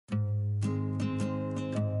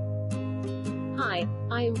Hi,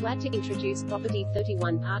 I am glad to introduce property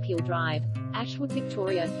 31 Parkhill Drive, Ashwood,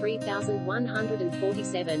 Victoria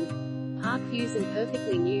 3147. Park views and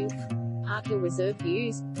perfectly new. Parkhill reserve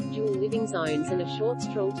views, dual living zones and a short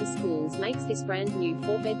stroll to schools makes this brand new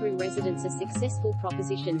 4-bedroom residence a successful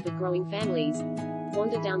proposition for growing families.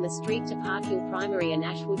 Wander down the street to Parkhill Primary and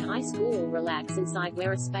Ashwood High School or relax inside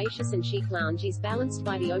where a spacious and chic lounge is balanced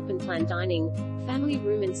by the open-plan dining, family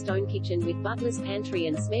room and stone kitchen with butler's pantry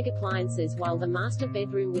and Smeg appliances, while the master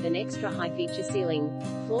bedroom with an extra high-feature ceiling,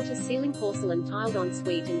 floor-to-ceiling porcelain tiled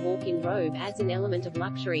ensuite and walk-in robe adds an element of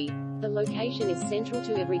luxury. The location is central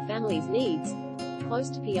to every family's needs. Close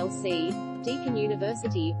to PLC, Deakin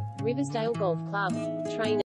University, Riversdale Golf Club, train